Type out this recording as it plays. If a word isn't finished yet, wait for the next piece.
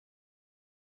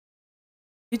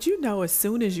Did you know as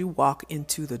soon as you walk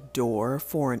into the door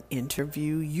for an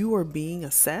interview, you are being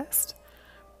assessed?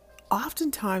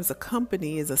 Oftentimes a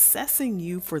company is assessing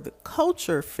you for their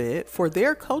culture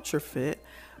fit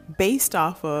based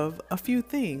off of a few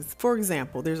things. For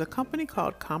example, there's a company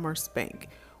called Commerce Bank.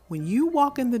 When you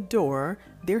walk in the door,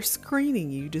 they're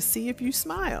screening you to see if you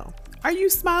smile. Are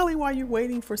you smiling while you're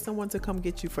waiting for someone to come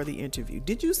get you for the interview?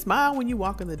 Did you smile when you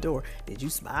walk in the door? Did you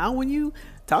smile when you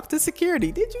talk to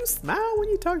security? Did you smile when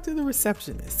you talk to the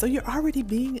receptionist? So you're already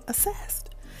being assessed.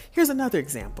 Here's another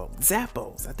example.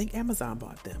 Zappos. I think Amazon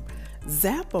bought them.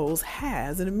 Zappos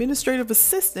has an administrative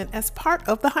assistant as part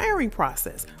of the hiring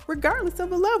process, regardless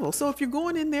of the level. So if you're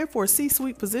going in there for a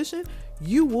C-suite position,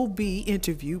 you will be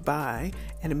interviewed by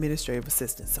an administrative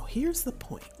assistant. So here's the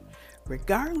point.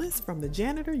 Regardless, from the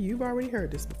janitor, you've already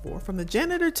heard this before, from the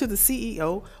janitor to the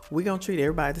CEO, we're going to treat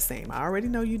everybody the same. I already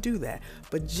know you do that,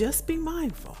 but just be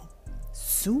mindful.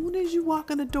 Soon as you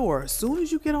walk in the door, as soon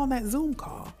as you get on that Zoom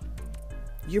call,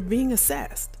 you're being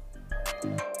assessed.